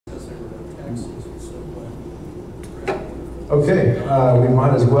Okay, we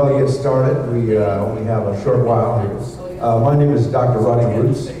might as well get started. We only have a short while here. My name is Dr. Roger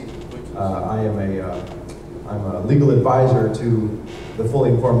Roots. I'm a legal advisor to the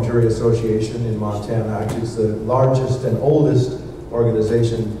Fully Informed Jury Association in Montana. Actually, it's the largest and oldest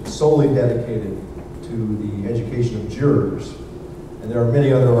organization solely dedicated to the education of jurors. And there are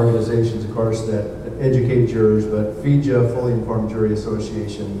many other organizations, of course, that educate jurors, but FIJA, Fully Informed Jury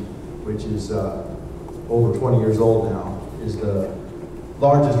Association, which is over 20 years old now, is the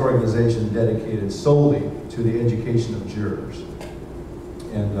largest organization dedicated solely to the education of jurors.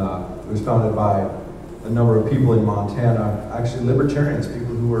 And it was founded by a number of people in Montana, actually libertarians,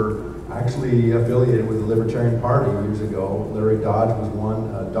 people who were actually affiliated with the Libertarian Party years ago. Larry Dodge was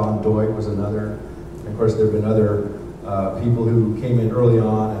one, Don Doig was another. And of course, there have been other people who came in early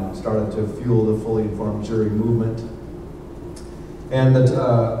on and started to fuel the Fully Informed Jury movement. And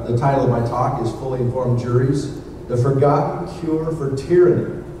the title of my talk is Fully Informed Juries, the Forgotten Cure for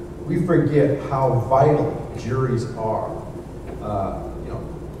Tyranny. We forget how vital juries are.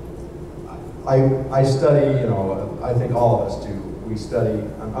 I study, I think all of us do. We study,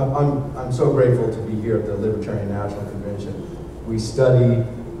 I'm so grateful to be here at the Libertarian National Convention. We study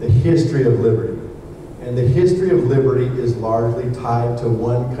the history of liberty. And the history of liberty is largely tied to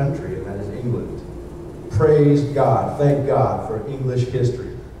one country, and that is England. Praise God, thank God for English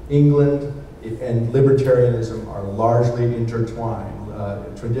history. England and libertarianism are largely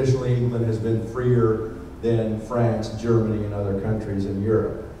intertwined. Traditionally, England has been freer than France, Germany, and other countries in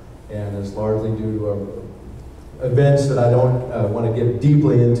Europe. And it's largely due to events that I don't want to get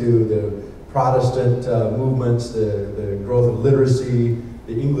deeply into, the Protestant movements, the growth of literacy,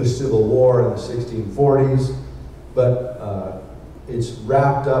 the English Civil War in the 1640s, but it's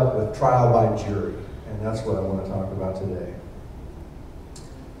wrapped up with trial by jury, and that's what I want to talk about today.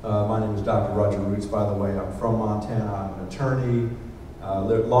 My name is Dr. Roger Roots, by the way. I'm from Montana. I'm an attorney,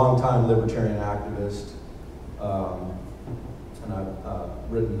 longtime libertarian activist, and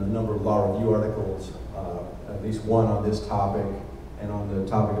I've written a number of law review articles, at least one on this topic, and on the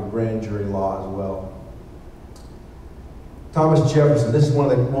topic of grand jury law as well. Thomas Jefferson, this is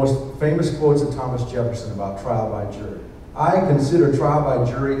one of the most famous quotes of Thomas Jefferson about trial by jury. I consider trial by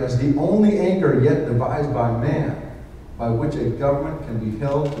jury as the only anchor yet devised by man by which a government can be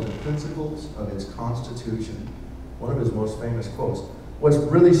held to the principles of its constitution. One of his most famous quotes. What's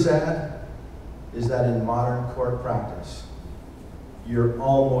really sad is that in modern court practice, you're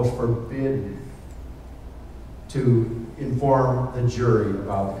almost forbidden to inform the jury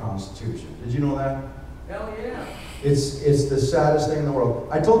about the Constitution. Did you know that? Hell yeah. It's the saddest thing in the world.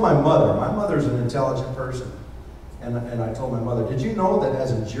 I told my mother's an intelligent person, and I told my mother, did you know that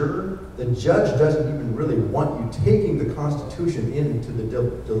as a juror, the judge doesn't even really want you taking the Constitution into the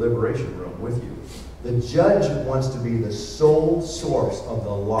deliberation room with you. The judge wants to be the sole source of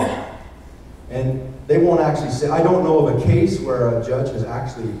the law. And they won't actually say, I don't know of a case where a judge has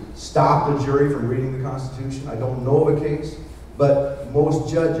actually stopped a jury from reading the Constitution. I don't know of a case, but most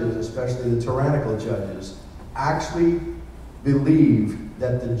judges, especially the tyrannical judges, actually believe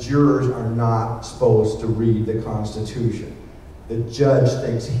that the jurors are not supposed to read the Constitution. The judge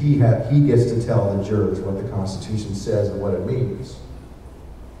thinks he gets to tell the jurors what the Constitution says and what it means.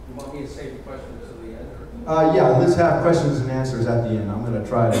 You want me to save the questions to the end? Yeah, let's have questions and answers at the end. I'm going to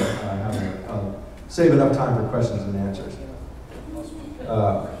try to save enough time for questions and answers.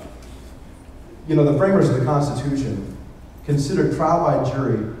 The framers of the Constitution considered trial by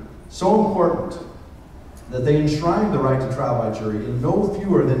jury so important that they enshrined the right to trial by jury in no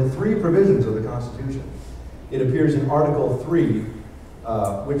fewer than 3 provisions of the Constitution. It appears in Article 3,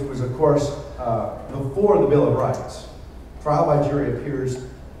 which was, of course, before the Bill of Rights. Trial by jury appears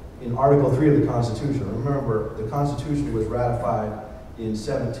in Article 3 of the Constitution. Remember, the Constitution was ratified in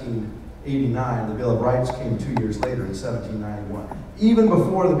 1789. The Bill of Rights came 2 years later in 1791. Even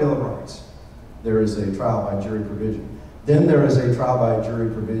before the Bill of Rights, there is a trial by jury provision. Then there is a trial by jury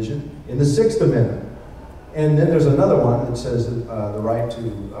provision in the 6th Amendment. And then there's another one that says that the right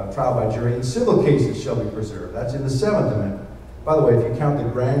to trial by jury in civil cases shall be preserved. That's in the 7th Amendment. By the way, if you count the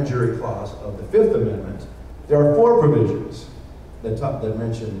grand jury clause of the 5th Amendment, there are 4 provisions that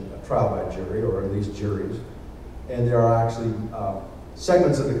mention trial by jury, or at least juries. And there are actually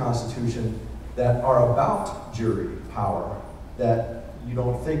segments of the Constitution that are about jury power that you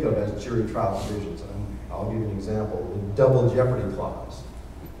don't think of as jury trial provisions. I'll give you an example. The double jeopardy clause.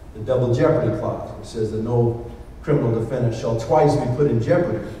 The double jeopardy clause, which says that no criminal defendant shall twice be put in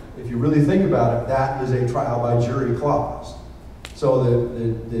jeopardy. If you really think about it, that is a trial by jury clause. So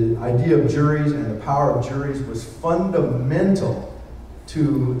the idea of juries and the power of juries was fundamental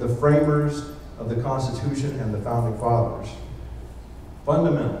to the framers of the Constitution and the Founding Fathers.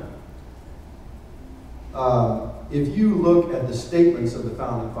 Fundamental. If you look at the statements of the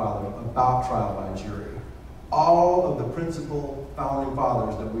Founding Fathers about trial by jury, all of the principal Founding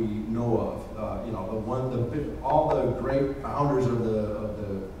Fathers that we know of, all the great founders of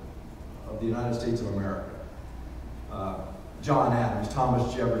the United States of America, John Adams,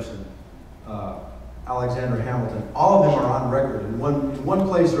 Thomas Jefferson, Alexander Hamilton, all of them are on record in one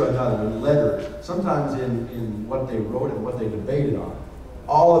place or another, in letters, sometimes in what they wrote and what they debated on.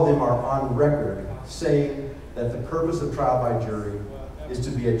 All of them are on record saying that the purpose of trial by jury is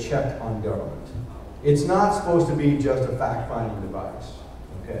to be a check on government. It's not supposed to be just a fact-finding device,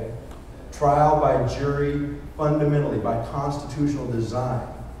 okay? Trial by jury, fundamentally, by constitutional design,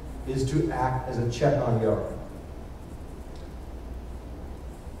 is to act as a check on government.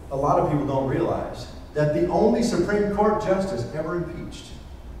 A lot of people don't realize that the only Supreme Court justice ever impeached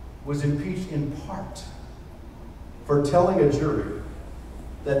was impeached in part for telling a jury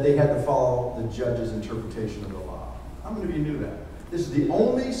that they had to follow the judge's interpretation of the law. How many of you knew that? This is the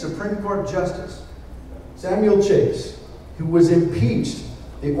only Supreme Court justice, Samuel Chase, who was impeached,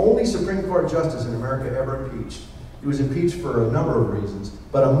 the only Supreme Court justice in America ever impeached. He was impeached for a number of reasons,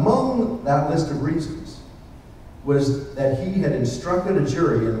 but among that list of reasons was that he had instructed a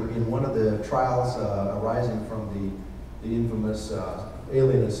jury in one of the trials arising from the infamous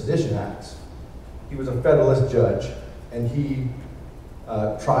Alien and Sedition Acts. He was a Federalist judge, and he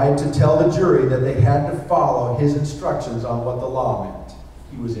tried to tell the jury that they had to follow his instructions on what the law meant.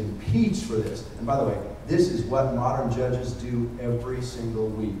 He was impeached for this. And by the way, this is what modern judges do every single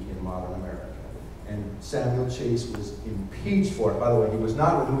week in modern America. And Samuel Chase was impeached for it. By the way, he was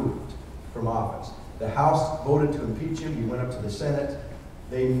not removed from office. The House voted to impeach him. He went up to the Senate.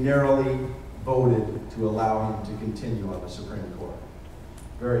 They narrowly voted to allow him to continue on the Supreme Court.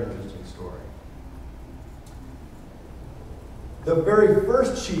 Very interesting story. The very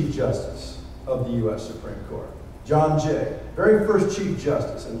first Chief Justice of the U.S. Supreme Court, John Jay, very first Chief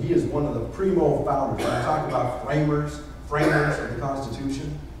Justice, and he is one of the primo founders. When I talk about framers of the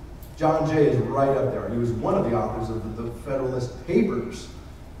Constitution, John Jay is right up there. He was one of the authors of the Federalist Papers.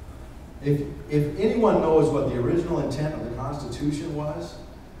 If anyone knows what the original intent of the Constitution was,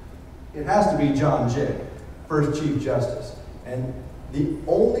 it has to be John Jay, first Chief Justice. And the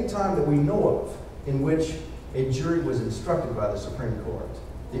only time that we know of in which a jury was instructed by the Supreme Court,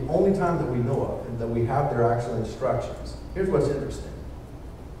 the only time that we know of and that we have their actual instructions. Here's what's interesting.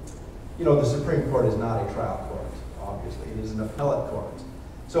 You know, the Supreme Court is not a trial court, obviously. It is an appellate court.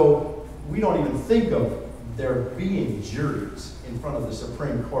 So we don't even think of there being juries in front of the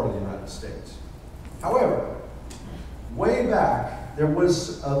Supreme Court of the United States. However, way back, there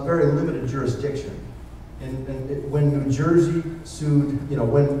was a very limited jurisdiction. When New Jersey sued,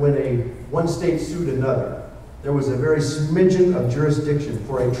 when one state sued another, there was a very smidgen of jurisdiction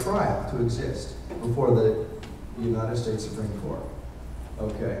for a trial to exist before the United States Supreme Court.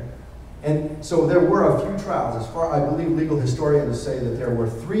 Okay? And so there were a few trials. As far, I believe legal historians say that there were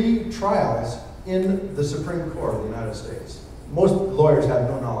 3 trials in the Supreme Court of the United States. Most lawyers have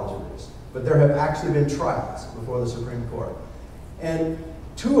no knowledge of this, but there have actually been trials before the Supreme Court. And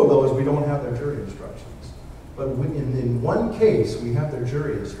 2 of those, we don't have their jury instructions. But in one case, we have their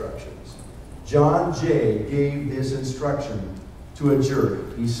jury instructions. John Jay gave this instruction to a jury.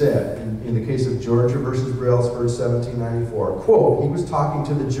 He said, in the case of Georgia versus Brailsford, 1794, quote, he was talking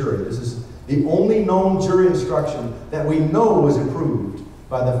to the jury. This is the only known jury instruction that we know was approved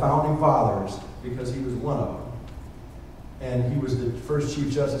by the Founding Fathers because he was one of them. And he was the first Chief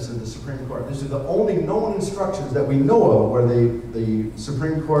Justice of the Supreme Court. These are the only known instructions that we know of where the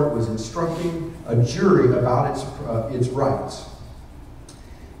Supreme Court was instructing a jury about its rights.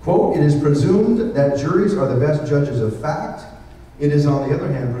 Quote, it is presumed that juries are the best judges of fact. It is, on the other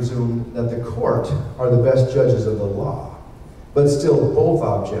hand, presumed that the court are the best judges of the law. But still, both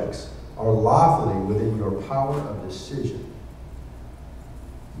objects are lawfully within your power of decision.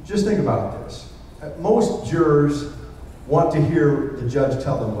 Just think about this. Most jurors want to hear the judge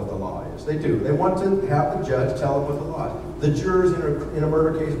tell them what the law is. They do. They want to have the judge tell them what the law is. The jurors in a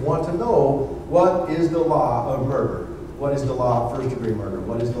murder case want to know what is the law of murder. What is the law of first-degree murder?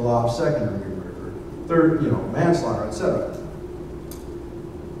 What is the law of second-degree murder? Manslaughter, etc.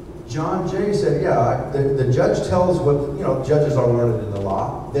 John Jay said, yeah, the judge tells what, judges are learned in the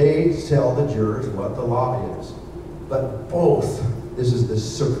law. They tell the jurors what the law is. But both, this is the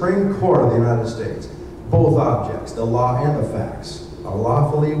Supreme Court of the United States, both objects, the law and the facts, are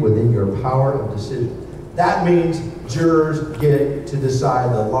lawfully within your power of decision. That means jurors get to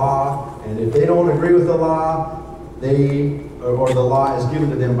decide the law, and if they don't agree with the law, they or the law is given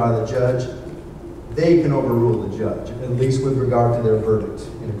to them by the judge, they can overrule the judge, at least with regard to their verdict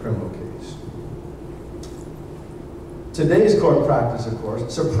in a criminal case. Today's court practice, of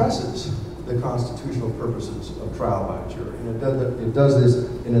course, suppresses the constitutional purposes of trial by jury. And it does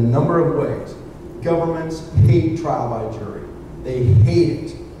this in a number of ways. Governments hate trial by jury. They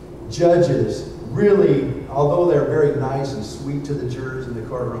hate it. Judges really, although they're very nice and sweet to the jurors in the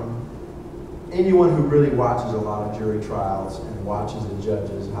courtroom, anyone who really watches a lot of jury trials and watches the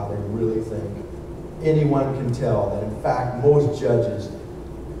judges, how they really think, anyone can tell that, in fact, most judges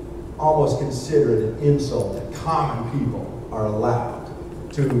almost consider it an insult that common people are allowed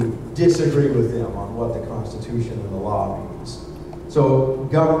to disagree with them on what the Constitution and the law means. So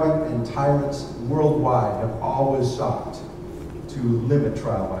government and tyrants worldwide have always sought to limit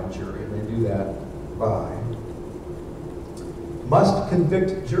trial by jury, and they do that by must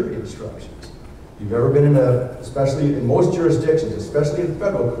convict jury instructions. If you've ever been in especially in most jurisdictions, especially in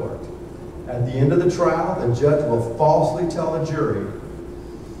federal court, at the end of the trial, the judge will falsely tell the jury,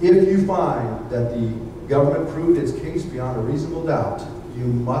 if you find that the government proved its case beyond a reasonable doubt, you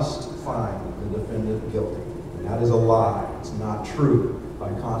must find the defendant guilty. And that is a lie. It's not true. By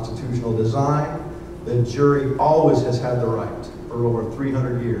constitutional design, the jury always has had the right, for over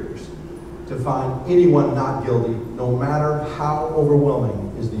 300 years, to find anyone not guilty, no matter how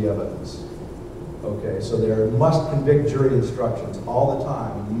overwhelming is the evidence. Okay, so there must convict jury instructions all the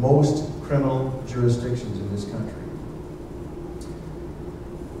time in most criminal jurisdictions in this country.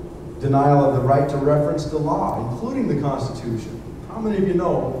 Denial of the right to reference the law, including the Constitution. How many of you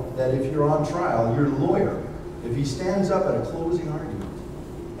know that if you're on trial, your lawyer, if he stands up at a closing argument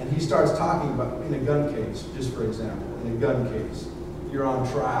and he starts talking about, in a gun case, just for example, in a gun case, you're on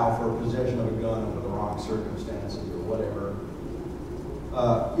trial for possession of a gun under the wrong circumstances or whatever.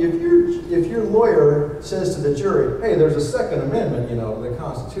 If your lawyer says to the jury, hey, there's a Second Amendment, to the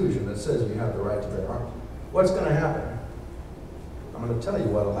Constitution that says you have the right to bear arms, what's going to happen? I'm going to tell you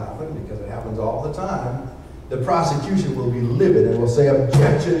what will happen, because it happens all the time. The prosecution will be livid and will say,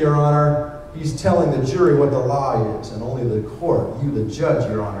 objection, Your Honor. He's telling the jury what the law is, and only the court, you, the judge,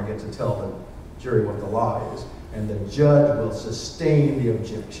 Your Honor, get to tell the jury what the law is. And the judge will sustain the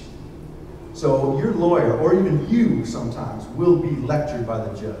objection. So your lawyer, or even you sometimes, will be lectured by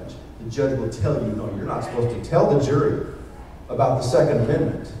the judge. The judge will tell you, no, you're not supposed to tell the jury about the Second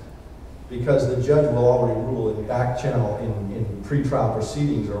Amendment, because the judge will already rule in back channel, in pretrial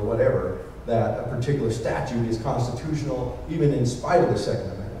proceedings or whatever, that a particular statute is constitutional, even in spite of the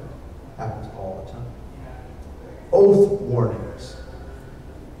Second Amendment. Happens all the time. Oath warnings.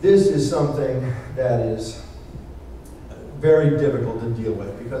 This is something that is very difficult to deal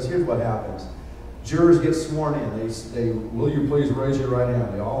with, because here's what happens. Jurors get sworn in. They will you please raise your right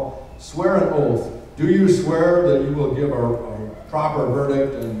hand? They all swear an oath. Do you swear that you will give a proper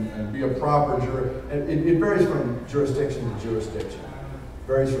verdict and be a proper juror? And it varies from jurisdiction to jurisdiction. It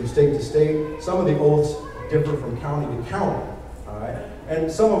varies from state to state. Some of the oaths differ from county to county. All right?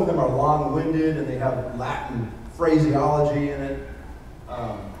 And some of them are long-winded and they have Latin phraseology in it.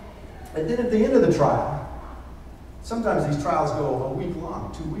 And then at the end of the trial, sometimes these trials go a week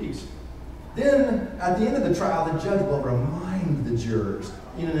long, 2 weeks. Then, at the end of the trial, the judge will remind the jurors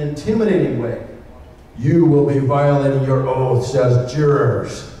in an intimidating way, you will be violating your oaths as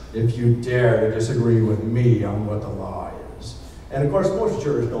jurors if you dare to disagree with me on what the law is. And of course, most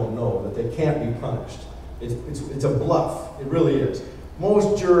jurors don't know that they can't be punished. It's a bluff. It really is.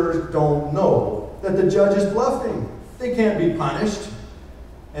 Most jurors don't know that the judge is bluffing. They can't be punished.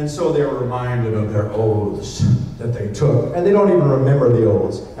 And so they're reminded of their oaths that they took. And they don't even remember the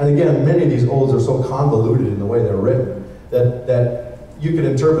oaths. And again, many of these oaths are so convoluted in the way they're written that you can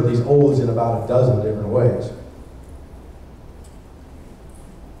interpret these oaths in about a dozen different ways.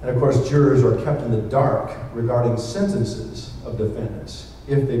 And of course, jurors are kept in the dark regarding sentences of defendants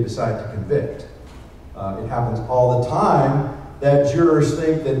if they decide to convict. It happens all the time that jurors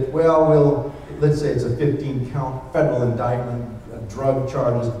think that, well, let's say it's a 15-count federal indictment, drug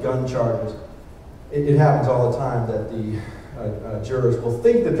charges, gun charges. It happens all the time that the jurors will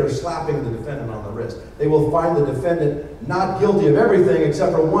think that they're slapping the defendant on the wrist. They will find the defendant not guilty of everything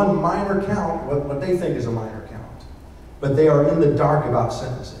except for one minor count, what they think is a minor count. But they are in the dark about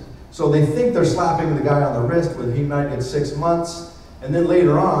sentencing. So they think they're slapping the guy on the wrist when he might get 6 months, and then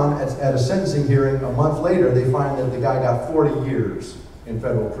later on, at a sentencing hearing, a month later, they find that the guy got 40 years in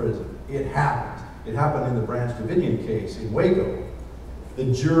federal prison. It happened. It happened in the Branch Davidian case in Waco. The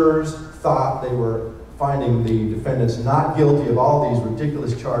jurors thought they were finding the defendants not guilty of all these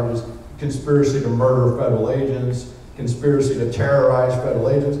ridiculous charges, conspiracy to murder federal agents, conspiracy to terrorize federal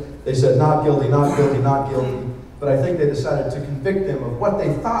agents. They said not guilty, not guilty, not guilty. but I think they decided to convict them of what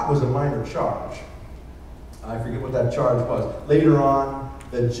they thought was a minor charge. I forget what that charge was. Later on,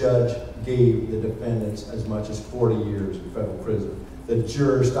 the judge gave the defendants as much as 40 years in federal prison. The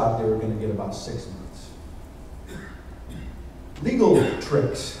jurors thought they were going to get about 6 months. Legal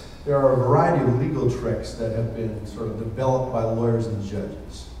tricks. There are a variety of legal tricks that have been sort of developed by lawyers and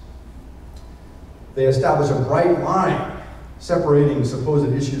judges. They establish a bright line separating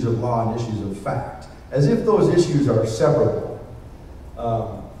supposed issues of law and issues of fact, as if those issues are separable.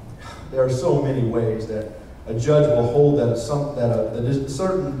 There are so many ways that a judge will hold that a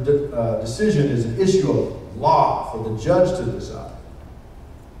certain decision is an issue of law for the judge to decide.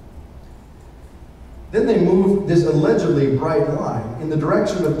 Then they move this allegedly bright line in the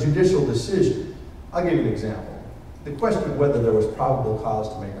direction of judicial decision. I'll give you an example. The question of whether there was probable cause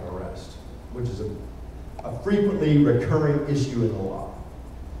to make an arrest, which is a frequently recurring issue in the law.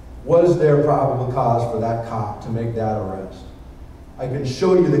 Was there probable cause for that cop to make that arrest? I can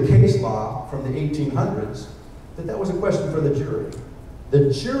show you the case law from the 1800s that was a question for the jury.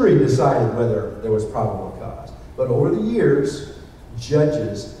 The jury decided whether there was probable cause. But over the years,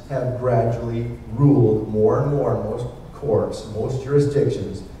 judges have gradually ruled more and more in most courts, most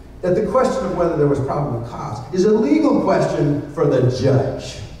jurisdictions, that the question of whether there was probable cause is a legal question for the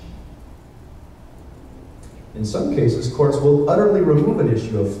judge. In some cases, courts will utterly remove an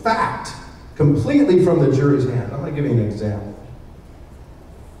issue of fact completely from the jury's hands. I'm going to give you an example.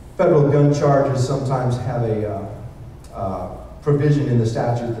 Federal gun charges sometimes have a provision in the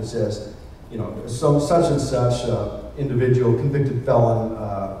statute that says, you know, such and such individual, convicted felon,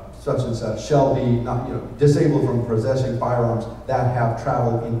 such and such, shall be not, you know, disabled from possessing firearms that have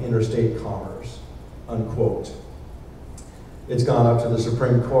traveled in interstate commerce, unquote. It's gone up to the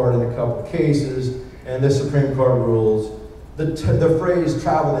Supreme Court in a couple of cases, and the Supreme Court rules the phrase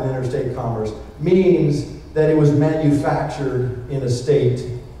travel in interstate commerce means that it was manufactured in a state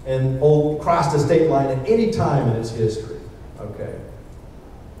and crossed a state line at any time in its history. Okay.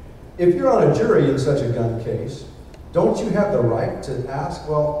 If you're on a jury in such a gun case, don't you have the right to ask,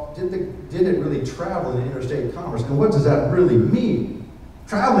 well, did it really travel in interstate commerce? And what does that really mean?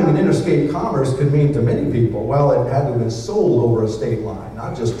 Traveling in interstate commerce could mean to many people, well, it had to have been sold over a state line,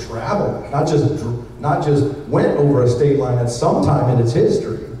 not just travel, not just went over a state line at some time in its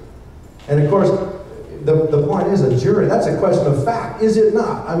history. And of course, the point is, a jury, that's a question of fact, is it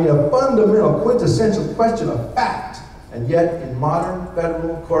not? I mean, a fundamental, quintessential question of fact. And yet, in modern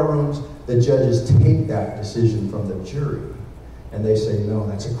federal courtrooms, the judges take that decision from the jury. And they say, no,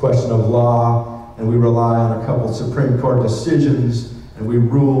 that's a question of law, and we rely on a couple of Supreme Court decisions, and we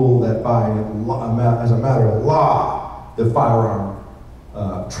rule that as a matter of law, the firearm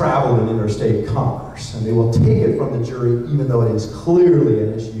traveled in interstate commerce. And they will take it from the jury, even though it is clearly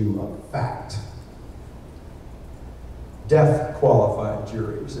an issue of fact. Death-qualified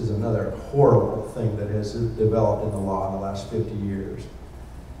juries is another horrible thing that has developed in the law in the last 50 years.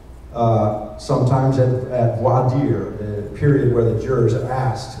 Sometimes at voir dire, the period where the jurors are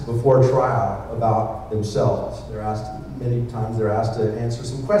asked before trial about themselves. Many times they're asked to answer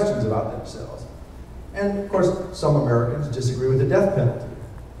some questions about themselves. And of course, some Americans disagree with the death penalty.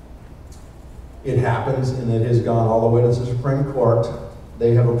 It happens, and it has gone all the way to the Supreme Court.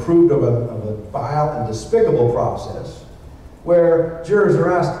 They have approved of a vile and despicable process where jurors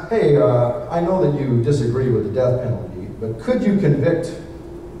are asked, hey, I know that you disagree with the death penalty, but could you convict,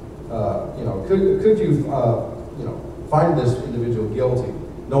 could you find this individual guilty,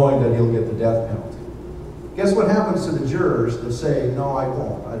 knowing that he'll get the death penalty? Guess what happens to the jurors that say, no, I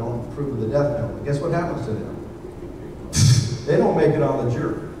won't, I don't approve of the death penalty? Guess what happens to them? They don't make it on the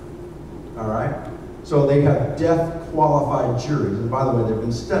jury, all right? So they have death-qualified juries, and by the way, there have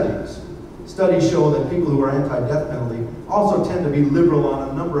been studies. Studies show that people who are anti-death penalty also tend to be liberal on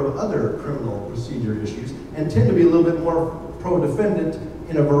a number of other criminal procedure issues and tend to be a little bit more pro-defendant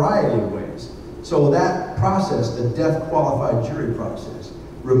in a variety of ways. So that process, the death-qualified jury process,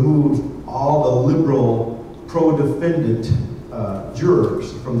 removed all the liberal pro-defendant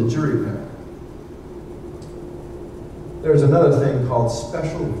jurors from the jury panel. There's another thing called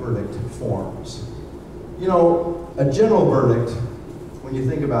special verdict forms. You know, a general verdict, when you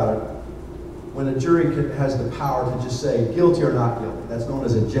think about it, when a jury has the power to just say guilty or not guilty, that's known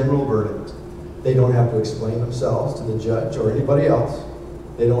as a general verdict. They don't have to explain themselves to the judge or anybody else.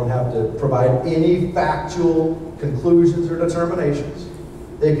 They don't have to provide any factual conclusions or determinations.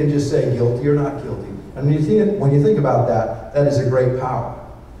 They can just say guilty or not guilty. And when you think about that, that is a great power,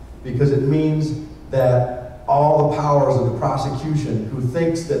 because it means that all the powers of the prosecution who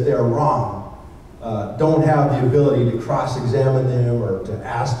thinks that they're wrong don't have the ability to cross-examine them or to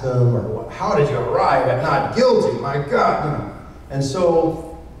ask them, or how did you arrive at not guilty? My God, you know. And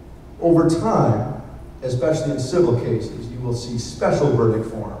so, over time, especially in civil cases, you will see special verdict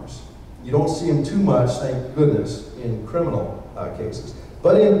forms. You don't see them too much, thank goodness, in criminal cases.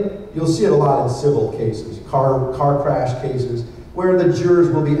 But you'll see it a lot in civil cases, car crash cases, where the jurors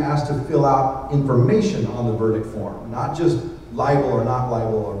will be asked to fill out information on the verdict form, not just liable or not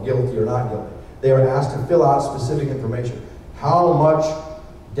liable, or guilty or not guilty. They are asked to fill out specific information. How much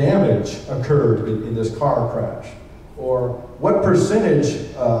damage occurred in this car crash? Or what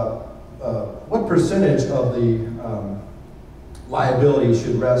percentage of the liability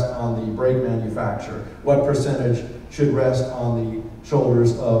should rest on the brake manufacturer? What percentage should rest on the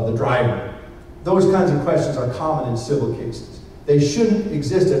shoulders of the driver? Those kinds of questions are common in civil cases. They shouldn't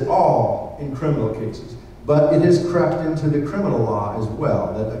exist at all in criminal cases, but it has crept into the criminal law as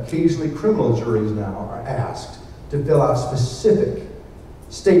well, that occasionally criminal juries now are asked to fill out specific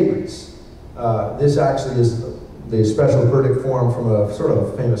statements. This actually is the special verdict form from a sort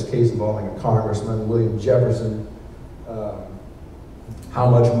of famous case involving a congressman, William Jefferson. How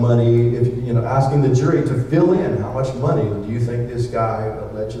much money, asking the jury to fill in how much money do you think this guy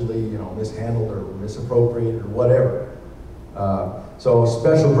allegedly, mishandled or misappropriated or whatever. So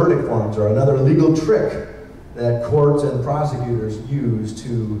special verdict forms are another legal trick that courts and prosecutors use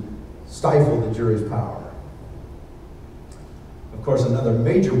to stifle the jury's power. Of course, another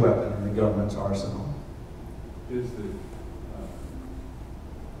major weapon in the government's arsenal is do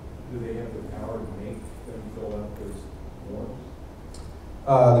they have the power to make them fill out those forms?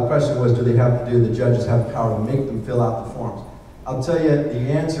 The question was, do the judges have the power to make them fill out the forms? I'll tell you, the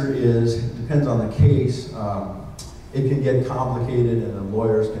answer is, it depends on the case. It can get complicated and the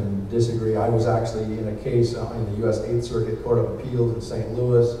lawyers can disagree. I was actually in a case in the U.S. 8th Circuit Court of Appeals in St.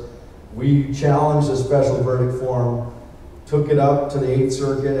 Louis. We challenged a special verdict form, took it up to the 8th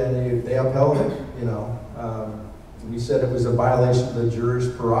Circuit, and they upheld it, we said it was a violation of the juror's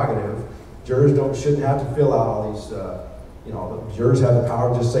prerogative. Jurors shouldn't have to fill out all these, the jurors have the power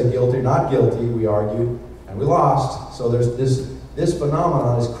to just say guilty or not guilty, we argued, and we lost. So there's this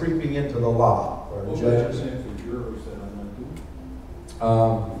phenomenon is creeping into the law. Where judges.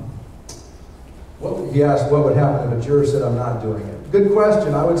 He asked what would happen if a juror said, I'm not doing it. Good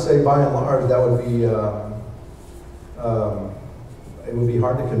question. I would say by and large that would be, it would be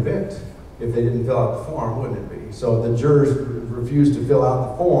hard to convict if they didn't fill out the form, wouldn't it be? So if the jurors refused to fill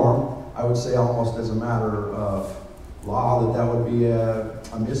out the form, I would say almost as a matter of law that would be a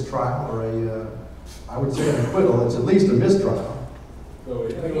mistrial or I would say an acquittal. It's at least a mistrial. So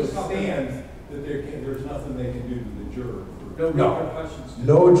it stands that there's nothing they can do to the juror.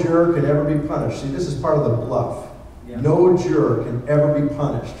 No juror can ever be punished. See, this is part of the bluff. Yeah. No juror can ever be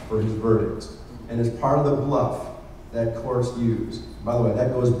punished for his verdict. And it's part of the bluff that courts use. By the way,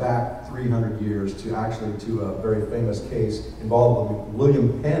 that goes back 300 years to a very famous case involving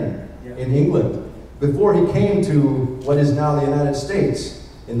William Penn in England. Before he came to what is now the United States,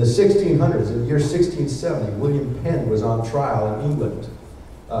 in the 1600s, in the year 1670, William Penn was on trial in England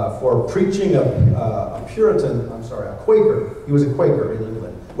for preaching a Quaker. He was a Quaker in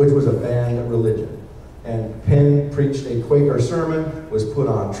England, which was a banned religion. And Penn preached a Quaker sermon, was put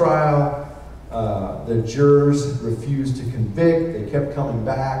on trial. The jurors refused to convict. They kept coming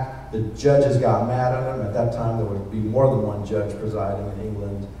back. The judges got mad at him. At that time, there would be more than one judge presiding in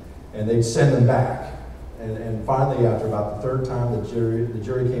England. And they'd send them back. And finally, after about the third time, the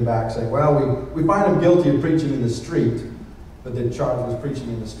jury came back saying, well, we find him guilty of preaching in the street, but the charge was preaching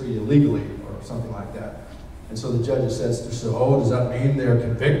in the street illegally or something like that. And so the judges said, so does that mean they're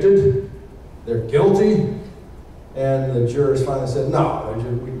convicted? They're guilty? And the jurors finally said, no,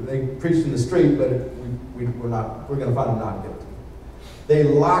 they preached in the street, but we're going to find them not guilty. They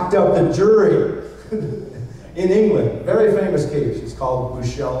locked up the jury in England. Very famous case. It's called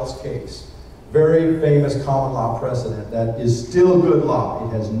Bushell's case. Very famous common law precedent that is still good law.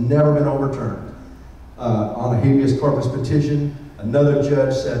 It has never been overturned. On a habeas corpus petition, another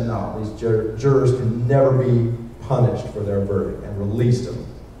judge said, no, these jurors can never be punished for their verdict, and released them.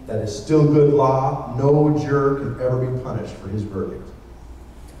 That is still good law. No juror can ever be punished for his verdict.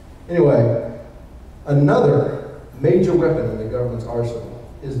 Anyway, another major weapon in the government's arsenal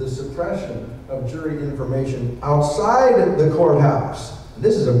is the suppression of jury information outside the courthouse.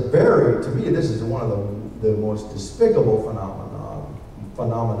 This is to me, this is one of the most despicable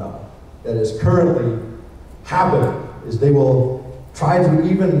phenomena that is currently happening, is they will try to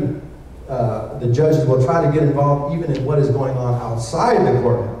even, the judges will try to get involved even in what is going on outside the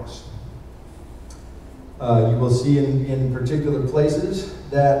courthouse. You will see in particular places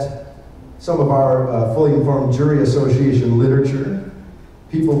that some of our fully informed jury association literature,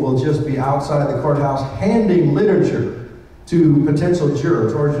 people will just be outside the courthouse handing literature to potential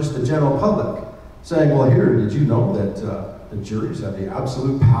jurors or just the general public, saying, well, here, did you know that the juries have the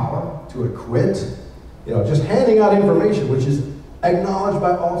absolute power to acquit? You know, just handing out information which is acknowledged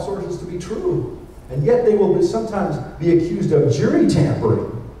by all sources to be true. And yet they will sometimes be accused of jury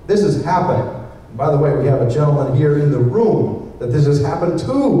tampering. This is happening. By the way, we have a gentleman here in the room that this has happened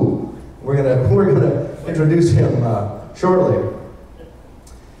to. We're gonna introduce him shortly.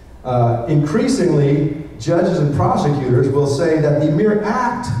 Increasingly, judges and prosecutors will say that the mere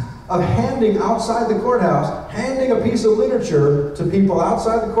act of handing outside the courthouse, handing a piece of literature to people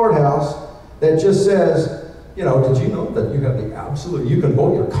outside the courthouse that just says, you know, did you know that you have the absolute, you can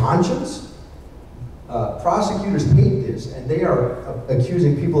vote your conscience? Prosecutors hate this, and they are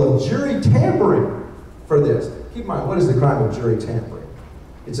accusing people of jury tampering for this. Keep in mind, what is the crime of jury tampering?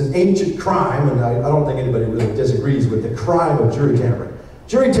 It's an ancient crime, and I don't think anybody really disagrees with the crime of jury tampering.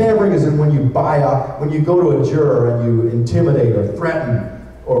 Jury tampering is when you when you go to a juror and you intimidate or threaten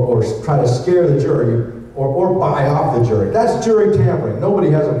or try to scare the jury or buy off the jury. That's jury tampering. Nobody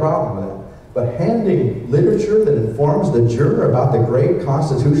has a problem with that. But handing literature that informs the juror about the great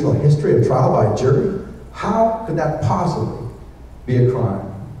constitutional history of trial by jury, how could that possibly be a crime?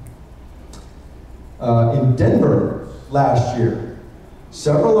 In Denver last year,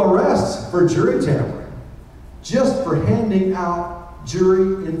 several arrests for jury tampering, just for handing out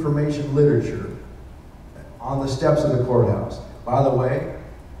jury information literature on the steps of the courthouse. By the way,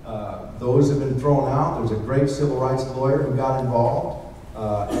 those have been thrown out. There's a great civil rights lawyer who got involved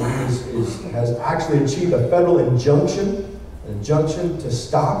and has actually achieved a federal injunction to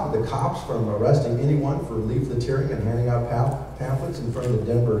stop the cops from arresting anyone for leafleteering and handing out pamphlets in front of the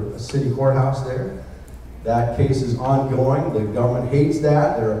Denver city courthouse there. That case is ongoing. The government hates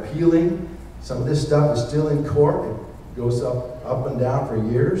that. They're appealing. Some of this stuff is still in court. It goes up and down for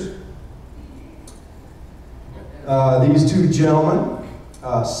years. These two gentlemen,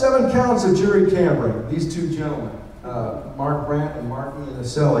 7 counts of jury tampering. These two gentlemen, Mark Brandt and Martin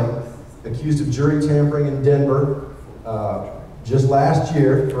Naselli, accused of jury tampering in Denver just last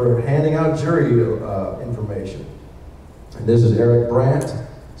year for handing out jury information. And this is Eric Brandt,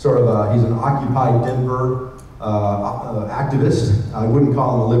 sort of he's an Occupy Denver activist. I wouldn't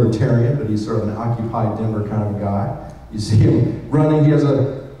call him a libertarian, but he's sort of an Occupy Denver kind of guy. You see him running. He has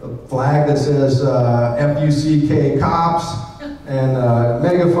a flag that says F-U-C-K cops and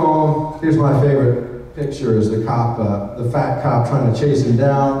megaphone. Here's my favorite picture: is the cop, the fat cop trying to chase him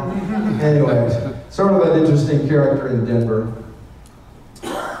down. Anyways, sort of an interesting character in Denver.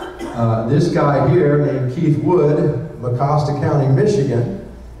 This guy here named Keith Wood, Mecosta County, Michigan.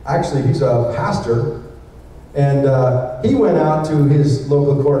 Actually, he's a pastor, and he went out to his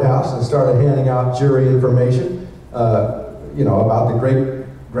local courthouse and started handing out jury information, you know, about the great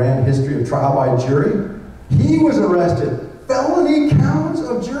grand history of trial by jury. He was arrested. Felony counts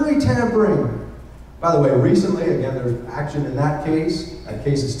of jury tampering. By the way, recently, again, there's action in that case. That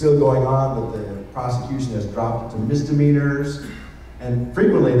case is still going on, but the prosecution has dropped it to misdemeanors. And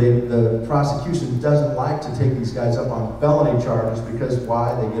frequently, the prosecution doesn't like to take these guys up on felony charges because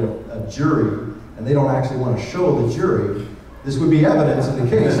why? They get a jury, and they don't actually want to show the jury. This would be evidence in the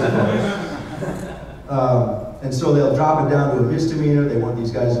case, of course. And so they'll drop it down to a misdemeanor. They want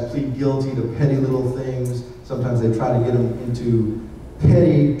these guys to plead guilty to petty little things. Sometimes they try to get them into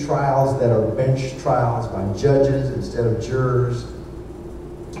petty trials that are bench trials by judges instead of jurors.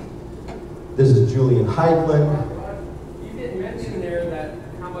 This is Julian Heitland. You didn't mention there that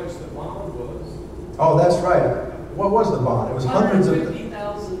how much the bond was. Oh, that's right. What was the bond? It was hundreds of...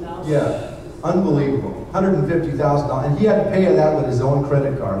 $150,000. Yeah, unbelievable. $150,000. And he had to pay that with his own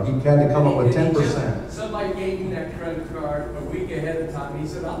credit card. He had to come up with 10%. Somebody gave him that credit card a week ahead of time. He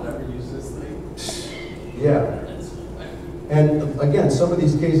said, I'll never use this thing. Yeah. And again, some of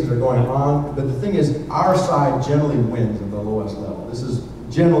these cases are going on, but the thing is, our side generally wins at the lowest level. This is,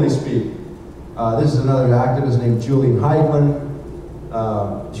 generally speaking. This is another activist named Julian Heitland.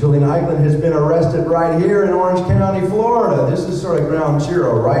 Julian Heitland has been arrested right here in Orange County, Florida. This is sort of ground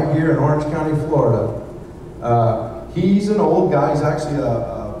zero, right here in Orange County, Florida. He's an old guy. He's actually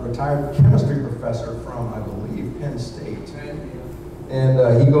a retired chemistry professor from, I believe, Penn State. And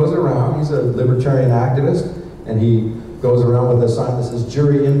he goes around, he's a libertarian activist, and he goes around with a sign that says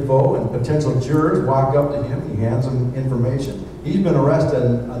jury info, and potential jurors walk up to him, he hands them information. He's been arrested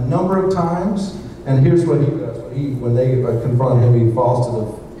a number of times, and here's what he does. When they confront him, he falls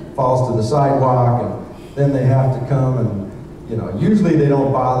to the sidewalk, and then they have to come and, you know, usually they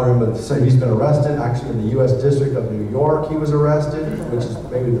don't bother him, but so he's been arrested. Actually, in the U.S. District of New York, he was arrested, which is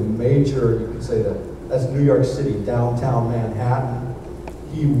maybe the major, you could say that's New York City, downtown Manhattan.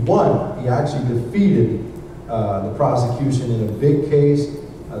 He won. He actually defeated the prosecution in a big case.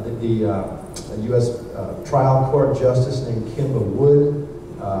 A U.S. trial court justice named Kimba Wood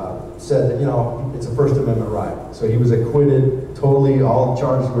said that, you know, it's a First Amendment right. So he was acquitted totally. All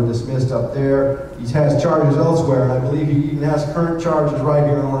charges were dismissed up there. He has charges elsewhere, and I believe he even has current charges right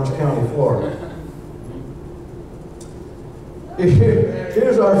here in Orange County, Florida.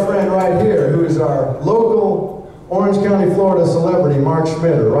 Here's our friend right here, who is our local Orange County, Florida celebrity, Mark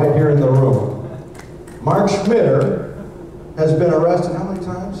Schmitter, right here in the room. Mark Schmitter has been arrested how many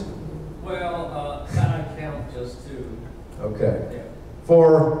times? Well, I count just two. Okay. Yeah.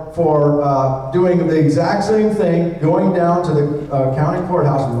 For doing the exact same thing, going down to the county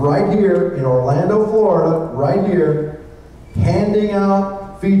courthouse right here in Orlando, Florida, right here, handing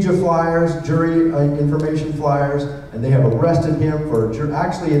out FIJA flyers, jury information flyers, and they have arrested him for,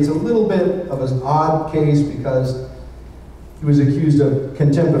 actually it's a little bit of an odd case because he was accused of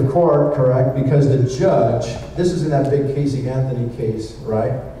contempt of court, correct? Because the judge, this is in that big Casey Anthony case,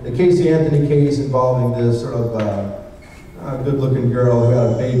 right? The Casey Anthony case involving this sort of a good-looking girl who had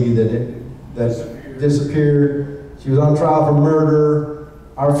a baby that disappeared. She was on trial for murder.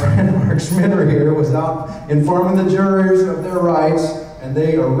 Our friend Mark Schmitter here was out informing the jurors of their rights, and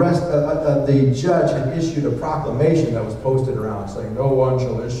they the judge had issued a proclamation that was posted around saying, "No one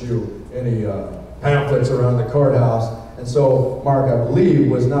shall issue any pamphlets around the courthouse." And so Mark, I believe,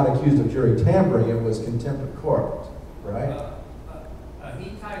 was not accused of jury tampering. It was contempt of court, right?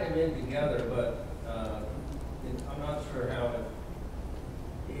 He tied them in together, but I'm not sure how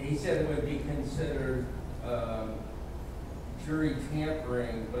he said it would be considered jury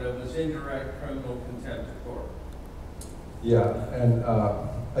tampering, but it was indirect criminal contempt of court. Yeah, and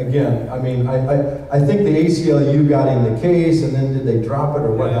again, I mean, I think the ACLU got in the case, and then did they drop it,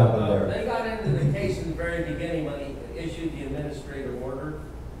 or what happened there? They got into the case in the very beginning when he issued the administrative order,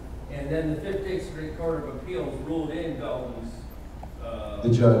 and then the 5th District Court of Appeals ruled in Belton's the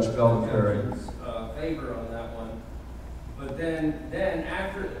judge, Belton Perry, favor on that one. But then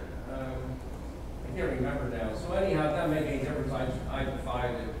after, I can't remember now. So anyhow, that made any difference. I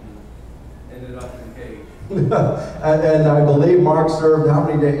defied it and ended up in the cage. and I believe Mark served how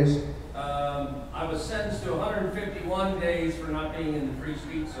many days? I was sentenced to 151 days for not being in the free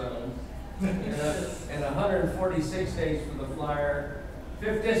speech zone, and 146 days for the flyer.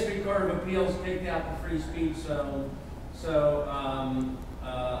 5th District Court of Appeals kicked out the free speech zone, so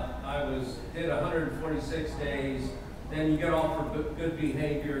I did 146 days. Then you get off for good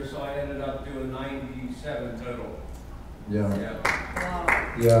behavior, so I ended up doing 97 total. Yeah. Wow.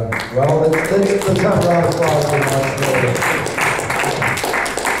 Yeah. Well, let's have a round of applause for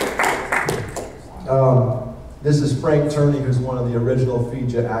Mark. This is Frank Turney, who's one of the original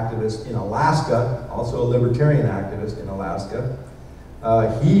FIJA activists in Alaska, also a libertarian activist in Alaska.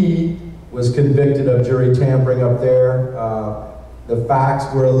 He was convicted of jury tampering up there. The facts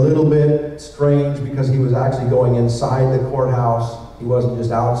were a little bit strange because he was actually going inside the courthouse. He wasn't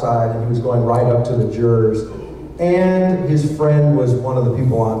just outside, and he was going right up to the jurors. And his friend was one of the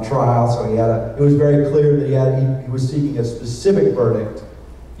people on trial, so it was very clear that he was seeking a specific verdict.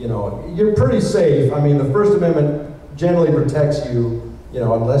 You know, you're pretty safe. I mean, the First Amendment generally protects you, you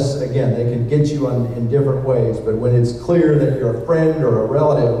know, unless, again, they can get you in different ways. But when it's clear that you're a friend or a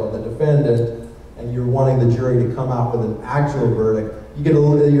relative of the defendant, and you're wanting the jury to come out with an actual verdict,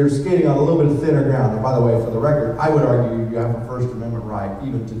 you're skating on a little bit of thinner ground. And by the way, for the record, I would argue you have a First Amendment right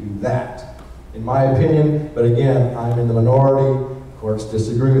even to do that, in my opinion. But again, I'm in the minority. Courts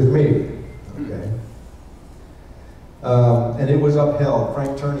disagree with me. Okay. And it was upheld.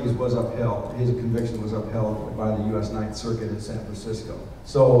 Frank Turney's was upheld. His conviction was upheld by the U.S. Ninth Circuit in San Francisco.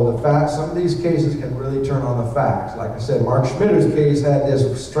 So the facts, some of these cases can really turn on the facts. Like I said, Mark Schmitter's case had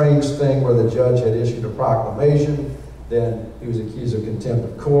this strange thing where the judge had issued a proclamation, then he was accused of contempt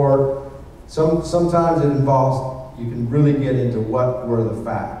of court. Sometimes it involves, you can really get into what were the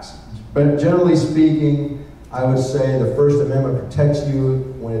facts. But generally speaking, I would say the First Amendment protects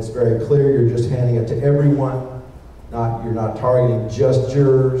you when it's very clear you're just handing it to everyone. You're not targeting just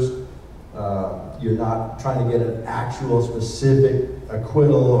jurors. You're not trying to get an actual specific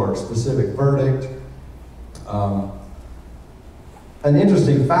acquittal or specific verdict. An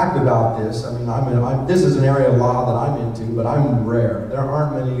interesting fact about this, I mean, this is an area of law that I'm into, but I'm rare. There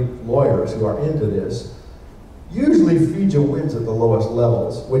aren't many lawyers who are into this. Usually FIJA wins at the lowest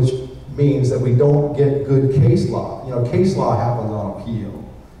levels, which means that we don't get good case law. You know, case law happens on appeal.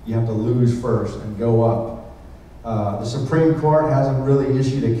 You have to lose first and go up. The Supreme Court hasn't really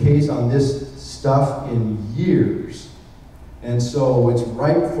issued a case on this stuff in years. And so it's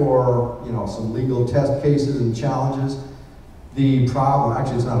ripe for, you know, some legal test cases and challenges. The problem,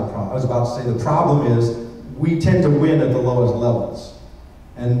 actually it's not a problem, I was about to say the problem is we tend to win at the lowest levels,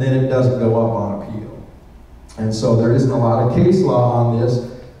 and then it doesn't go up on appeal. And so there isn't a lot of case law on this,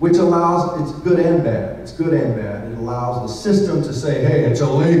 which allows, it's good and bad, it's good and bad. It allows the system to say, hey, it's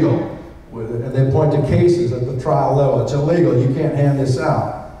illegal. And they point to cases at the trial level, it's illegal, you can't hand this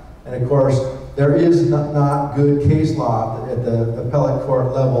out. And of course, there is not good case law at the appellate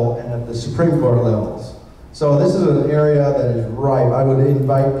court level and at the Supreme Court levels. So this is an area that is ripe. I would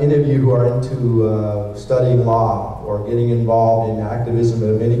invite any of you who are into studying law or getting involved in activism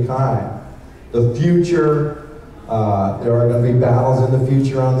of any kind. The future, there are going to be battles in the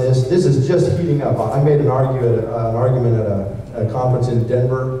future on this. This is just heating up. I made an argument at a conference in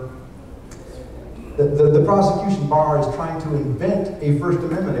Denver. The prosecution bar is trying to invent a First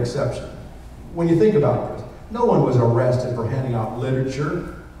Amendment exception. When you think about this, no one was arrested for handing out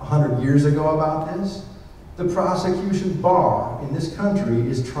literature 100 years ago about this. The prosecution bar in this country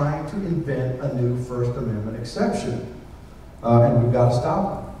is trying to invent a new First Amendment exception. And we've got to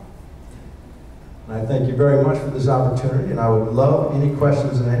stop it. And I thank you very much for this opportunity, and I would love any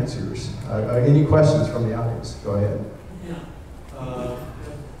questions and answers. Any questions from the audience? Go ahead. Yeah.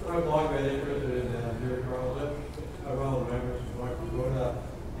 I've long been interested in jury trials. I'm one of the members of North Dakota,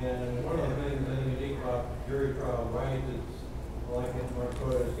 and one of the things that is unique about jury trial rights is, like in North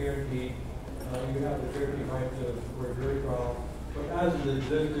Dakota, is guaranteed. You have the guaranteed right for a jury trial. But as it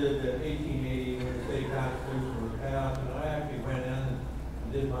existed in 1880 when the state constitution was passed, and I actually went in and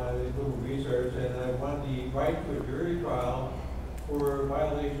did my little research, and I won the right to a jury trial for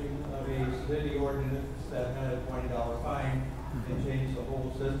violation of a city ordinance that had a $20 fine and changed the whole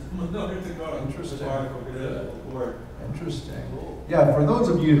system of North Dakota. Interesting. Interesting. Cool. Yeah, for those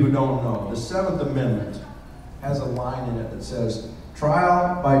of you who don't know, the 7th Amendment has a line in it that says,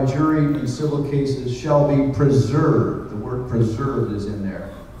 trial by jury in civil cases shall be preserved. The word preserved is in there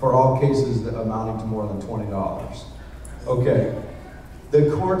for all cases that amounting to more than $20. Okay.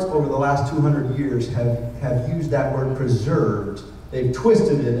 The courts over the last 200 years have used that word preserved. They've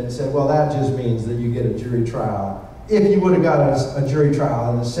twisted it and said, well, that just means that you get a jury trial. If you would have got a jury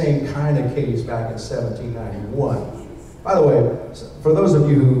trial in the same kind of case back in 1791. By the way, for those of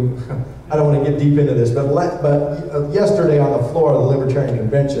you who, I don't want to get deep into this, but yesterday on the floor of the Libertarian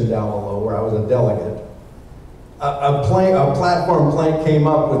Convention down below, where I was a delegate, a platform plank came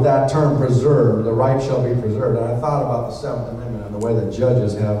up with that term preserved, the right shall be preserved, and I thought about the 7th Amendment and the way that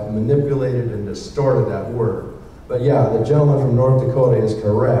judges have manipulated and distorted that word. But yeah, the gentleman from North Dakota is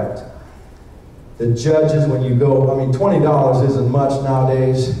correct. The judges, when you go, I mean, $20 isn't much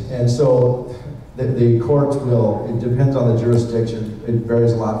nowadays, and so the courts will, it depends on the jurisdiction, it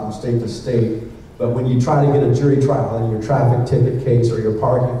varies a lot from state to state, but when you try to get a jury trial in your traffic ticket case or your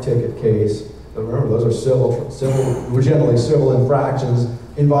parking ticket case, but remember, those are generally civil infractions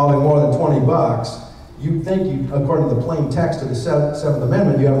involving more than 20 bucks, you think, according to the plain text of the 7th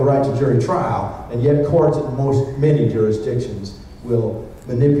Amendment, you have the right to jury trial, and yet courts in many jurisdictions will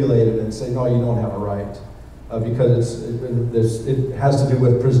manipulate it and say, no, you don't have a right. Because it has to do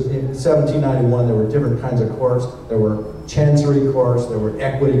with, in 1791, there were different kinds of courts. There were chancery courts, there were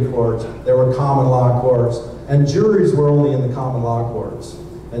equity courts, there were common law courts, and juries were only in the common law courts.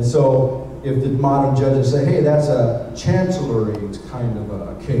 And so if the modern judges say, hey, that's a chancellery kind of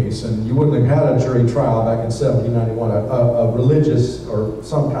a case, and you wouldn't have had a jury trial back in 1791, a religious or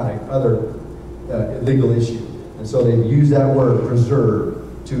some kind of other legal issue. And so they've used that word, preserve,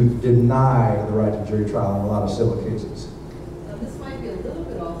 to deny the right to jury trial in a lot of civil cases. Now, this might be a little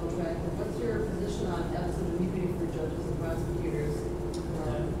bit off the track, but what's your position on absolute immunity for judges and prosecutors?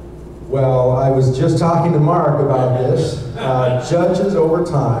 Well, I was just talking to Mark about this. Judges over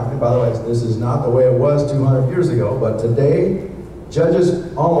time, and by the way, this is not the way it was 200 years ago, but today,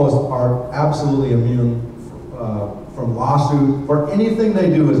 judges almost are absolutely immune from lawsuit for anything they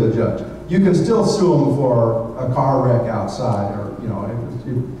do as a judge. You can still sue them for a car wreck outside, or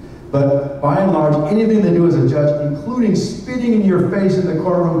but by and large, anything they do as a judge, including spitting in your face in the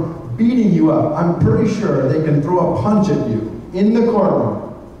courtroom, beating you up, I'm pretty sure they can throw a punch at you in the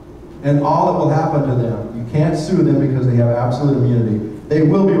courtroom, and all that will happen to them, you can't sue them because they have absolute immunity. They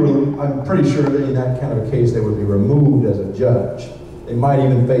will be, I'm pretty sure that in that kind of a case, they would be removed as a judge. They might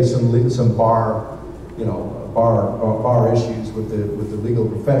even face some bar issues with the legal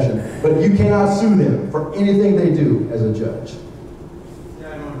profession, but you cannot sue them for anything they do as a judge. Yeah,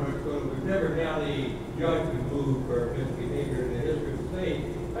 I know in North Dakota, we've never had a judge removed for misbehavior in the history of the state,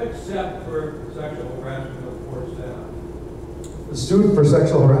 except for sexual harassment of course. sued for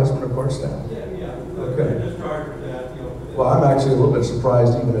sexual harassment of court staff. Yeah. Okay. They're just charged with that, you know. Well, I'm actually a little bit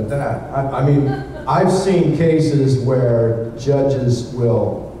surprised even at that. I mean, I've seen cases where judges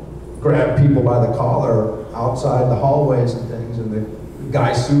will grab people by the collar outside the hallways and things, and the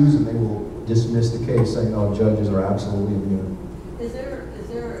guy sues and they will dismiss the case saying, no, judges are absolutely immune. Is there, as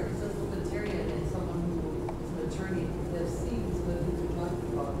a libertarian and someone who is an attorney that sees what you're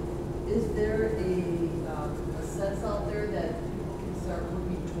talking about, is there a sense out there that people can start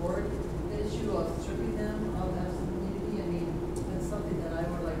working toward the issue of stripping them of absolute immunity? I mean, that's something that I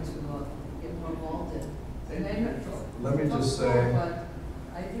would like to get more involved in. And Let me just say, but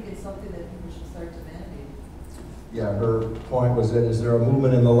I think it's something that people should start demanding. yeah, her point was that, is there a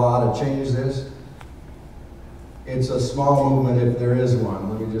movement in the law to change this? It's a small movement if there is one,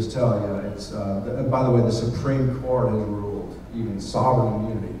 let me just tell you. It's, by the way, the Supreme Court has ruled even sovereign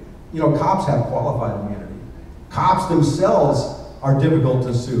immunity. You know, cops have qualified immunity. Cops themselves are difficult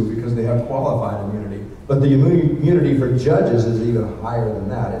to sue because they have qualified immunity. But the immunity for judges is even higher than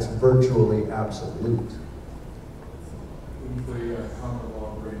that. It's virtually absolute. Wouldn't the common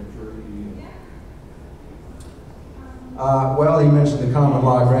law grand jury? Well, he mentioned the common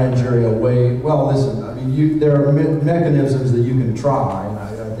law grand jury away. Well, listen, I mean, there are mechanisms that you can try, and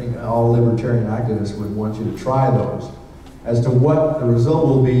I think all libertarian activists would want you to try those. As to what the result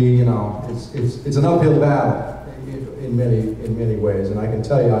will be, you know, it's an uphill battle in many ways. And I can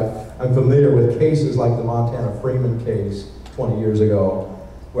tell you, I'm familiar with cases like the Montana Freeman case 20 years ago,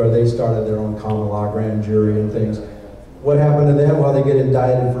 where they started their own common law grand jury and things. What happened to them? Well, they get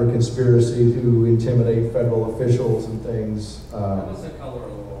indicted for conspiracy to intimidate federal officials and things. What's the color of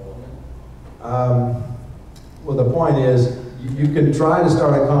the wall, isn't it? Well, the point is, you can try to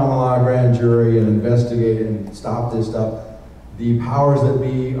start a common law grand jury and investigate and stop this stuff. The powers that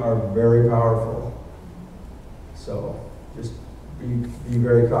be are very powerful. So just be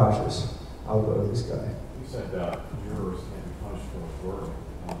very cautious. I'll go to this guy. You said jurors can't be punished for work.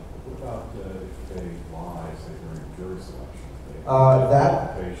 What about if they lie, say during jury selection? They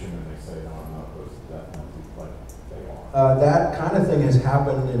Nullification and they say, no, I'm not supposed to that penalty, but they are. That kind of thing has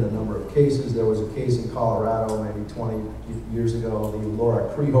happened in a number of cases. There was a case in Colorado maybe 20 years ago, the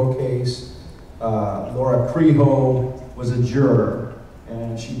Laura Creho case. Laura Creho was a juror,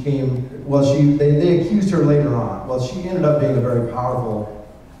 and she came, well, they accused her later on. Well, she ended up being a very powerful,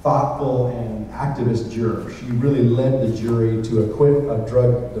 thoughtful, and activist juror. She really led the jury to acquit a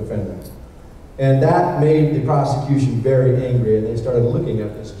drug defendant. And that made the prosecution very angry, and they started looking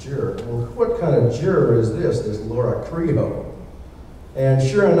at this juror. Well, what kind of juror is this Laura Creho? And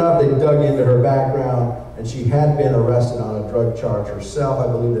sure enough, they dug into her background, and she had been arrested on a drug charge herself. I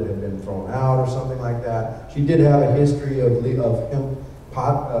believe it had been thrown out or something like that. She did have a history of hemp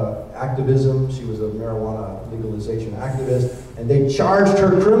pot activism. She was a marijuana legalization activist, and they charged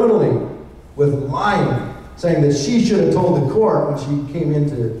her criminally with lying, saying that she should have told the court when she came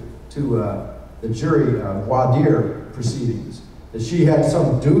into the jury voir dire proceedings, that she had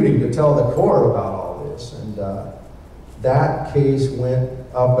some duty to tell the court about all this. And that case went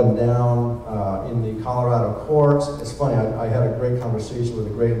up and down in the Colorado courts. It's funny, I had a great conversation with a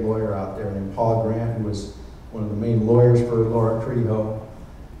great lawyer out there named Paul Grant, who was one of the main lawyers for Laura Creho.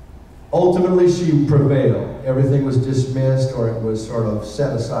 Ultimately, she prevailed. Everything was dismissed, or it was sort of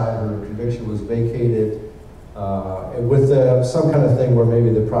set aside. Her conviction was vacated with some kind of thing where maybe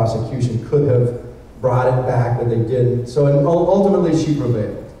the prosecution could have brought it back, but they didn't. So ultimately, she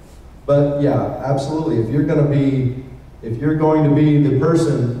prevailed. But yeah, absolutely. If you're going to be the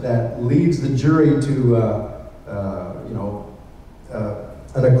person that leads the jury to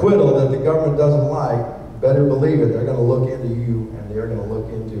an acquittal that the government doesn't like, better believe it. They're going to look into you, and they're going to look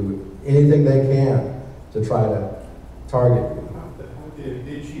into anything they can to try to target you.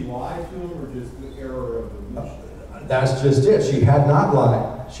 Did she lie to him, or just the error of the mission? That's just it. She had not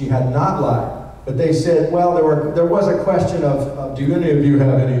lied. She had not lied. But they said, well, there was a question of do any of you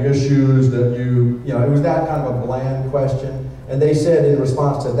have any issues that it was that kind of a bland question. And they said in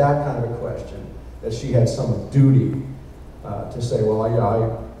response to that kind of a question that she had some duty to say, well,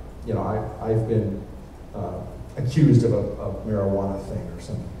 I've been accused of a marijuana thing or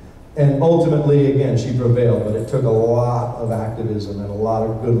something. And ultimately, again, she prevailed, but it took a lot of activism and a lot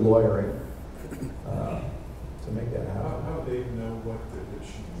of good lawyering to make that happen. How do they know that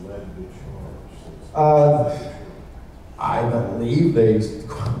she led the charge? I believe they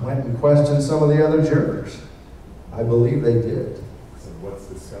went and questioned some of the other jurors. I believe they did. So what's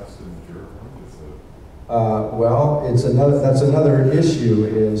discussed in the juror room? Well, that's another issue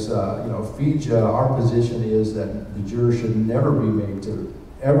is, FIJA, our position is that the juror should never be made to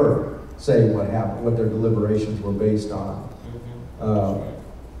ever say what happened, what their deliberations were based on. You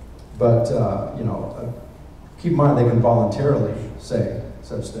know, keep in mind they can voluntarily say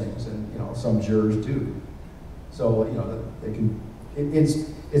such things, and you know some jurors do. So you know they can.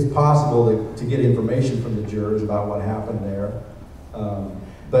 It's possible to get information from the jurors about what happened there,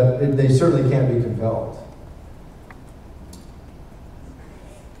 but they certainly can't be compelled.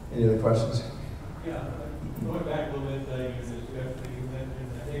 Any other questions? Yeah, going back a little bit, you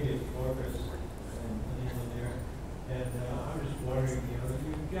mentioned habeas corpus and there, and I'm just wondering, you know, if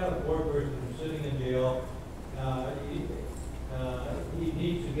you've got a poor person sitting in jail, he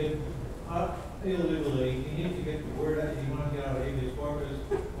needs to get out illegally, he needs to get the word out, he wants to get out of habeas corpus,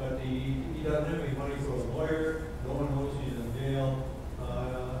 but he doesn't have any money for a lawyer, no one knows he's in jail,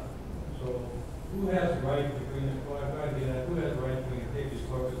 so who has the right to bring this, who has the right to bring a habeas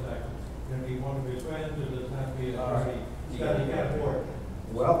corpus act? Can it be one of his friends, or does it have to be his party? He can't afford.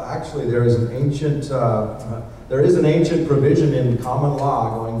 Well, actually, there is an ancient provision in common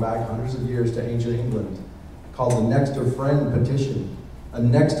law going back hundreds of years to ancient England called the next of friend petition. A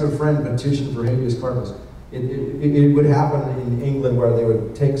next of friend petition for habeas corpus. It would happen in England where they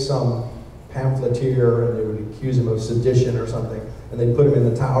would take some pamphleteer and they would accuse him of sedition or something, and they'd put him in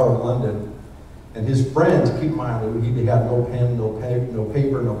the Tower of London. And his friends, keep in mind, he had no pen, no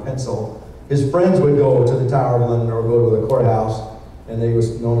paper, no pencil. His friends would go to the Tower of London or go to the courthouse, and they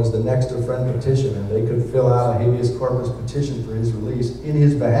was known as the next of friend petition, and they could fill out a habeas corpus petition for his release in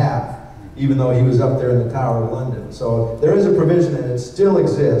his behalf, even though he was up there in the Tower of London. So there is a provision, and it still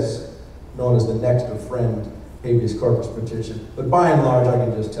exists, known as the next of friend habeas corpus petition. But by and large, I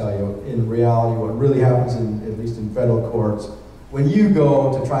can just tell you, in reality, what really happens, at least in federal courts, when you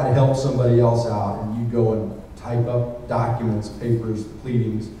go to try to help somebody else out, and you go and type up documents, papers,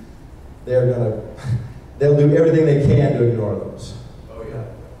 pleadings, they'll do everything they can to ignore those. Oh yeah.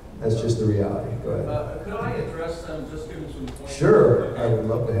 That's just the reality. Go ahead. Could I address them, just give them some points? Sure. I would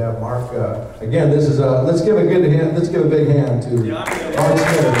love to have Mark. Again, this is let's give a good hand. Let's give a big hand to Mark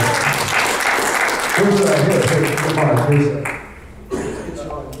Smith. Here's Mark. Here's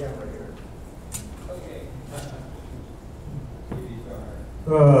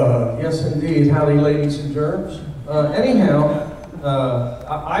Yes, indeed. Howdy, ladies and germs. Anyhow,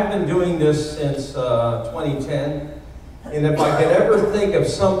 I've been doing this since 2010, and if I could ever think of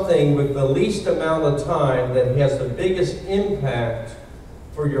something with the least amount of time that has the biggest impact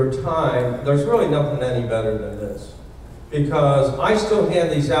for your time, there's really nothing any better than this. Because I still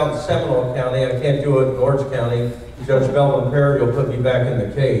hand these out in Seminole County. I can't do it in Orange County. Judge Melvin Perry will put me back in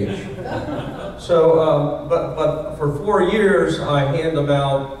the cage. So, but for 4 years, I hand them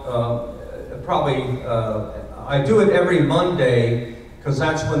out I do it every Monday because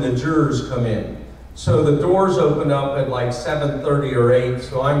that's when the jurors come in. So the doors open up at like 7:30 or 8,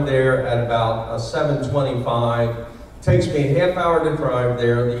 so I'm there at about 7:25. It takes me a half hour to drive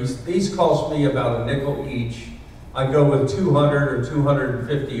there. These cost me about a nickel each. I go with 200 or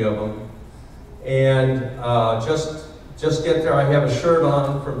 250 of them. And just get there. I have a shirt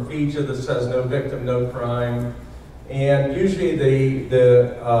on from FIJA that says no victim, no crime. And usually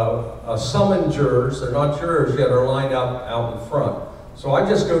the summoned jurors, they're not jurors yet, are lined up out in front. So I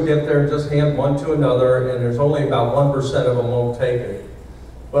just go get there and just hand one to another, and there's only about 1% of them won't take it.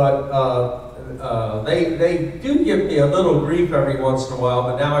 But they do give me a little grief every once in a while,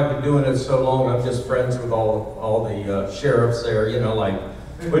 but now I've been doing it so long, I'm just friends with all the sheriffs there, you know, like,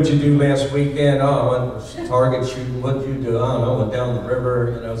 what'd you do last weekend? Oh, I went target shooting. What'd you do? I don't know, went down the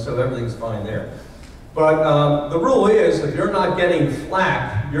river, you know, so everything's fine there. But the rule is, if you're not getting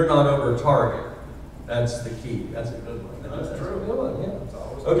flack, you're not over target. That's the key. That's a good one. That's true. A good one, yeah.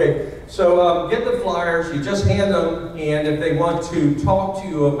 Okay, so get the flyers. You just hand them, and if they want to talk to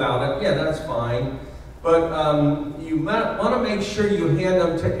you about it, yeah, that's fine. But you want to make sure you hand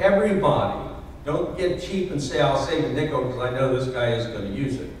them to everybody. Don't get cheap and say, I'll save a nickel because I know this guy is going to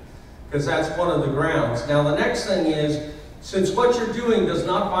use it. Because that's one of the grounds. Now the next thing is, since what you're doing does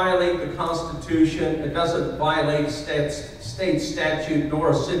not violate the Constitution, it doesn't violate state statute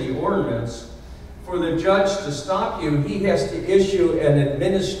nor a city ordinance, for the judge to stop you, he has to issue an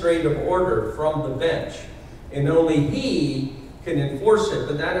administrative order from the bench. And only he can enforce it.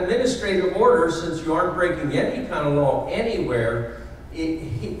 But that administrative order, since you aren't breaking any kind of law anywhere,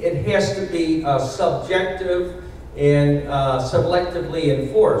 it has to be subjective and selectively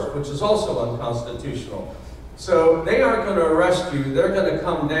enforced, which is also unconstitutional. So they aren't going to arrest you, they're going to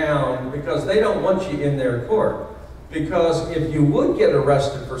come down because they don't want you in their court. Because if you would get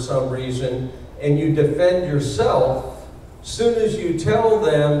arrested for some reason and you defend yourself, soon as you tell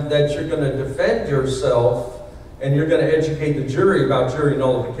them that you're going to defend yourself and you're going to educate the jury about jury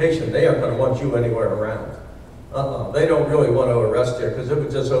nullification, they aren't going to want you anywhere around. They don't really want to arrest you because it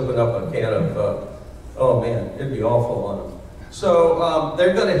would just open up a can of, oh man, it'd be awful on them. So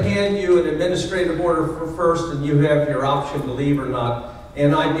they're going to hand you an administrative order for first, and you have your option to leave or not.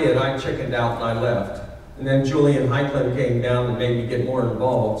 And I did. I chickened out and I left. And then Julian Heiklin came down and made me get more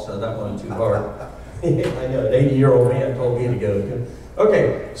involved, so that wasn't too hard. I know, an 80-year-old man told me to go.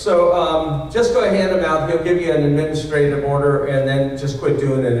 Okay, so just go ahead and hand him out. He'll give you an administrative order, and then just quit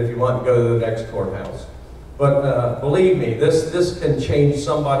doing it if you want to go to the next courthouse. But believe me, this can change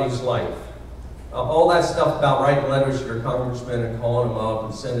somebody's life. All that stuff about writing letters to your congressman and calling them up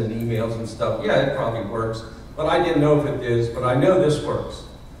and sending emails and stuff, yeah, it probably works. But I didn't know if it is, but I know this works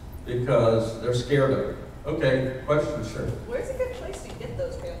because they're scared of it. Okay, question, sure. Where's a good place to get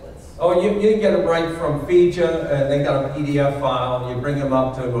those pamphlets? Oh, you can get them right from FIJA, and they got a PDF file. You bring them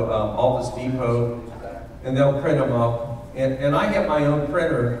up to Office Depot, and they'll print them up. And I have my own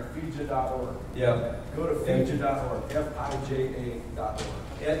printer. FIJA.org. Yeah. Go to FIJA.org, FIJA.org.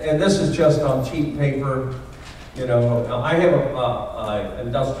 And this is just on cheap paper. You know, I have an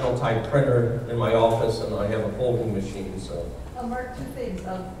industrial type printer in my office, and I have a folding machine. So. Mark, two things.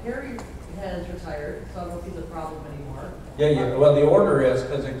 Harry has retired, so I don't know if he's a problem anymore. Yeah. Well, the order is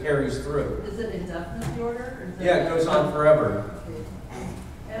because it carries through. Is it indefinite, the order? Or is it Yeah, it goes on forever. Okay.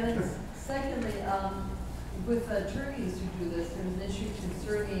 And then secondly, with attorneys who do this, there's an issue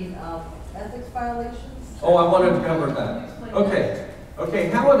concerning ethics violations. Oh, I wanted to cover that. Okay. Okay,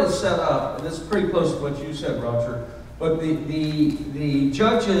 how it is set up, and this is pretty close to what you said, Roger, but the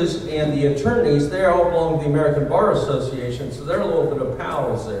judges and the attorneys, they all belong to the American Bar Association, so they're a little bit of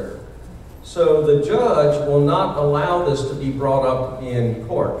pals there. So the judge will not allow this to be brought up in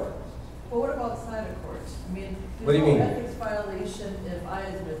court. Well, what about outside of court? I mean, What do you there's no mean? ethics violation if I,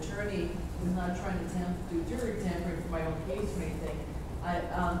 as an attorney, am not trying to do jury tampering for my own case or anything.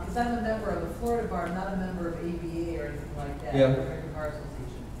 Because I'm a member of the Florida Bar, I'm not a member of ABA or anything like that, Yeah. American Bar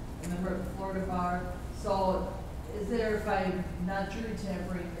Association. I'm a member of the Florida Bar. So, is there, if I'm not jury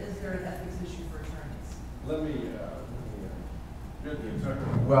tampering, is there an ethics issue for attorneys? Let me you're the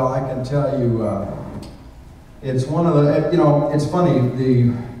attorney. Well, I can tell you, it's one of the, you know, it's funny,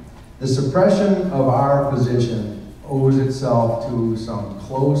 the suppression of our position owes itself to some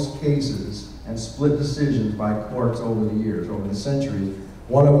close cases and split decisions by courts over the years, over the centuries,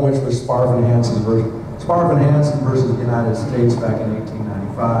 one of which was Sparf-Hansen versus the United States back in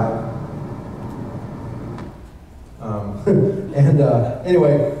 1895.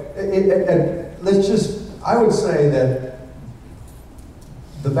 Anyway, let's just, I would say that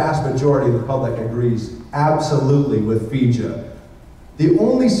the vast majority of the public agrees absolutely with FIJA. The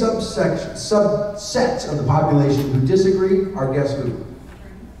only subsets of the population who disagree are, guess who?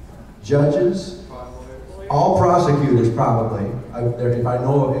 Judges, all prosecutors probably. If I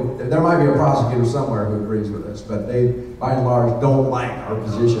know, there might be a prosecutor somewhere who agrees with us, but they, by and large, don't like our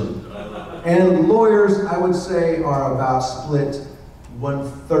position. And lawyers, I would say, are about split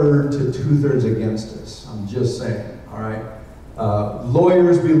 1/3 to 2/3 against us. I'm just saying, all right?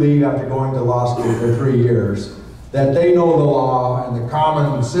 Lawyers believe, after going to law school for 3 years, that they know the law and the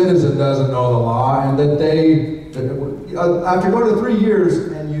common citizen doesn't know the law, and that after going to 3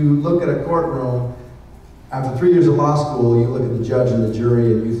 years and you look at a courtroom, after 3 years of law school, you look at the judge and the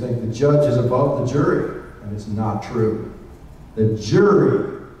jury and you think the judge is above the jury, and it's not true. The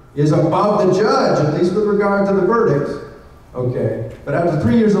jury is above the judge, at least with regard to the verdict. Okay, but after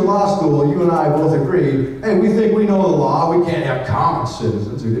 3 years of law school, you and I both agree, hey, we think we know the law, we can't have common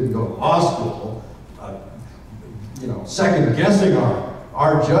citizens who didn't go to law school, you know, second guessing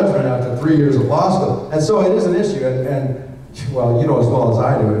our judgment after 3 years of law school. And so it is an issue, and well, you know as well as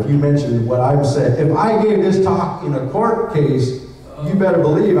I do, if you mentioned what I'm saying, if I gave this talk in a court case, you better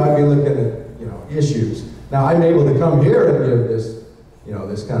believe I'd be looking at, you know, issues. Now, I'm able to come here and give this, you know,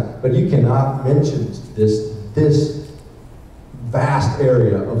 this kind of, but you cannot mention this vast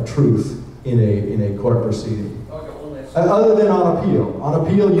area of truth in a court proceeding. Other than on appeal. On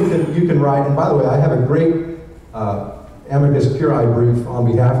appeal, you can write, and by the way, I have a great amicus curiae brief on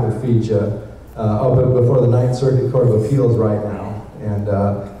behalf of FIJA before the Ninth Circuit Court of Appeals right now. And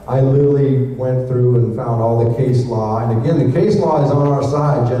I literally went through and found all the case law. And again, the case law is on our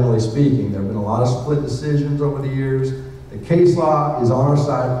side, generally speaking. There have been a lot of split decisions over the years. The case law is on our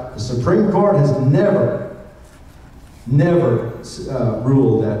side. The Supreme Court has never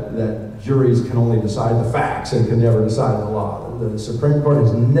ruled that juries can only decide the facts and can never decide the law. The Supreme Court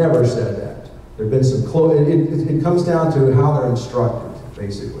has never said that. There have been some close, it comes down to how they're instructed,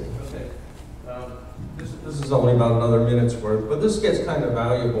 basically. Okay. This is only about another minute's worth, but this gets kind of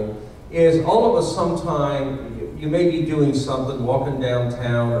valuable. Is all of us sometime, you may be doing something, walking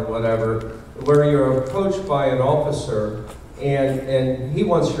downtown or whatever, where you're approached by an officer and he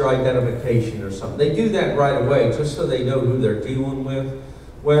wants your identification or something. They do that right away just so they know who they're dealing with.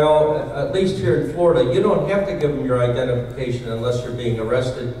 Well, at least here in Florida, you don't have to give them your identification unless you're being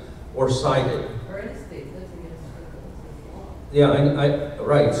arrested or cited. Or any state, that's against the law. Yeah,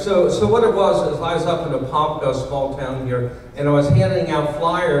 right. So what it was is I was up in Apopka, a small town here, and I was handing out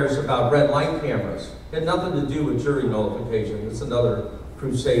flyers about red light cameras. It had nothing to do with jury nullification. It's another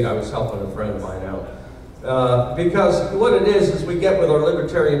crusade I was helping a friend of mine out. Because what it is we get with our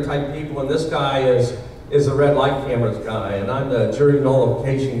libertarian type people, and this guy is a red light cameras guy, and I'm the jury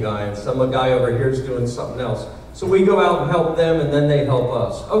nullification guy, and some guy over here is doing something else. So we go out and help them, and then they help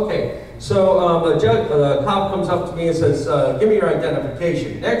us. Okay, so the cop comes up to me and says, give me your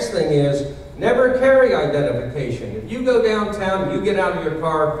identification. Next thing is, never carry identification. If you go downtown, you get out of your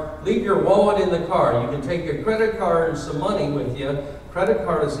car, leave your wallet in the car. You can take your credit card and some money with you. Credit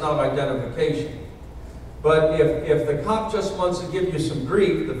card is not identification. But if the cop just wants to give you some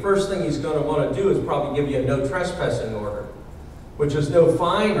grief, the first thing he's going to want to do is probably give you a no trespassing order, which is no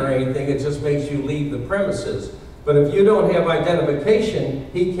fine or anything, it just makes you leave the premises. But if you don't have identification,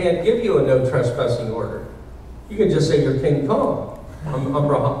 he can't give you a no trespassing order. You can just say you're King Kong. I'm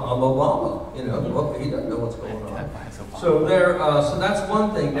Obama, you know, well, he doesn't know what's going on. So so that's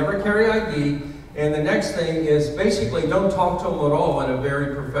one thing, never carry ID. And the next thing is basically don't talk to them at all in a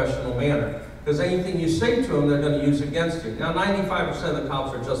very professional manner. Because anything you say to them, they're going to use against you. Now, 95% of the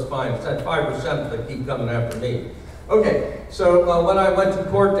cops are just fine. It's that 5% that keep coming after me. Okay, so when I went to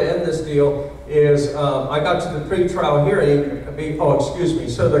court to end this deal is I got to the pre-trial hearing.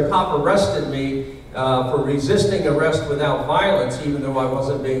 So the cop arrested me for resisting arrest without violence, even though I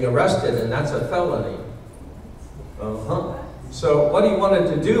wasn't being arrested, and that's a felony. So what he wanted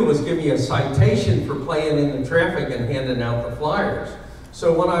to do was give me a citation for playing in the traffic and handing out the flyers.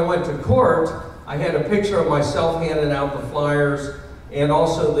 So when I went to court, I had a picture of myself handing out the flyers, and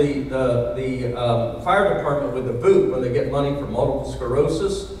also the fire department with the boot when they get money for multiple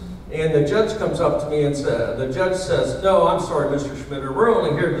sclerosis. And the judge comes up to me and the judge says, no, I'm sorry, Mr. Schmitter, we're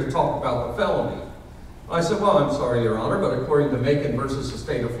only here to talk about the felony. I said, well, I'm sorry, Your Honor, but according to Macon versus the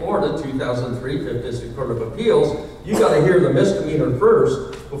State of Florida, 2003, 5th District Court of Appeals, you got to hear the misdemeanor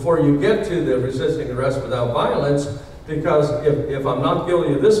first before you get to the resisting arrest without violence, because if I'm not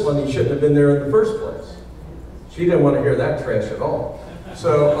guilty of this one, he shouldn't have been there in the first place. She didn't want to hear that trash at all.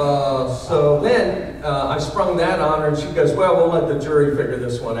 So then I sprung that on her, and she goes, well, we'll let the jury figure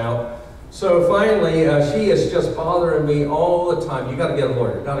this one out. So finally, she is just bothering me all the time. You got to get a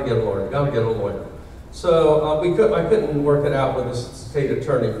lawyer, got to get a lawyer, got to get a lawyer. So I couldn't work it out with the state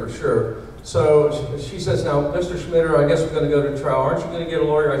attorney for sure. So she says, now, Mr. Schmitter, I guess we're going to go to trial. Aren't you going to get a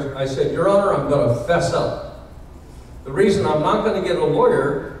lawyer? I said, Your Honor, I'm going to fess up. The reason I'm not going to get a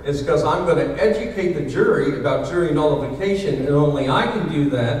lawyer is because I'm going to educate the jury about jury nullification, and only I can do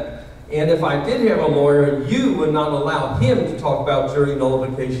that. And if I did have a lawyer, you would not allow him to talk about jury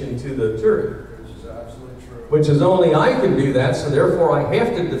nullification to the jury. Which is absolutely true. Which is only I can do that, so therefore I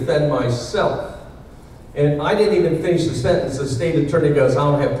have to defend myself. And I didn't even finish the sentence. The state attorney goes, I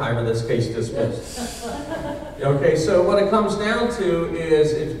don't have time for this case, dismissed. Okay, so what it comes down to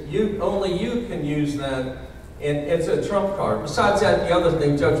is if only you can use that, and it's a trump card. Besides that, the other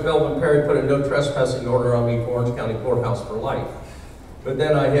thing, Judge Melvin Perry put a no trespassing order on me for Orange County Courthouse for life. But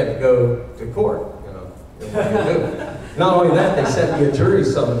then I had to go to court, you know. What do you do? Not only that, they sent me a jury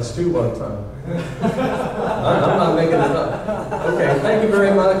summons too one time. I'm not making it up. Okay, thank you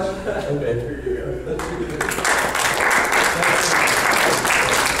very much. Okay, here you go.